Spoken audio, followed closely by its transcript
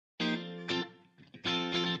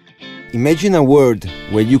Imagine a world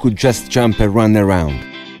where you could just jump and run around,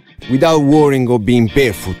 without worrying of being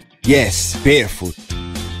barefoot. Yes, barefoot.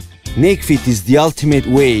 Nakefit is the ultimate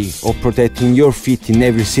way of protecting your feet in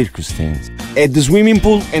every circumstance. At the swimming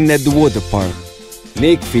pool and at the water park.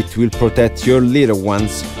 Nakefit will protect your little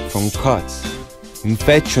ones from cuts,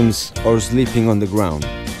 infections, or sleeping on the ground.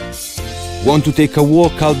 Want to take a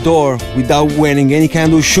walk outdoor without wearing any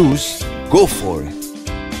kind of shoes? Go for it.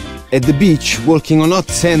 At the beach, walking on hot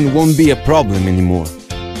sand won't be a problem anymore,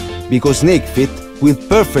 because Nakefit will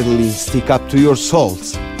perfectly stick up to your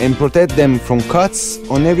soles and protect them from cuts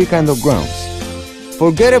on every kind of grounds.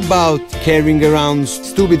 Forget about carrying around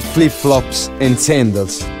stupid flip-flops and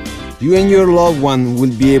sandals. You and your loved one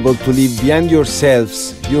will be able to leave behind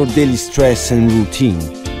yourselves your daily stress and routine.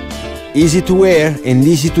 Easy to wear and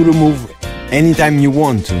easy to remove anytime you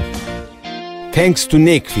want to. Thanks to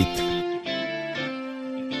Nakefit.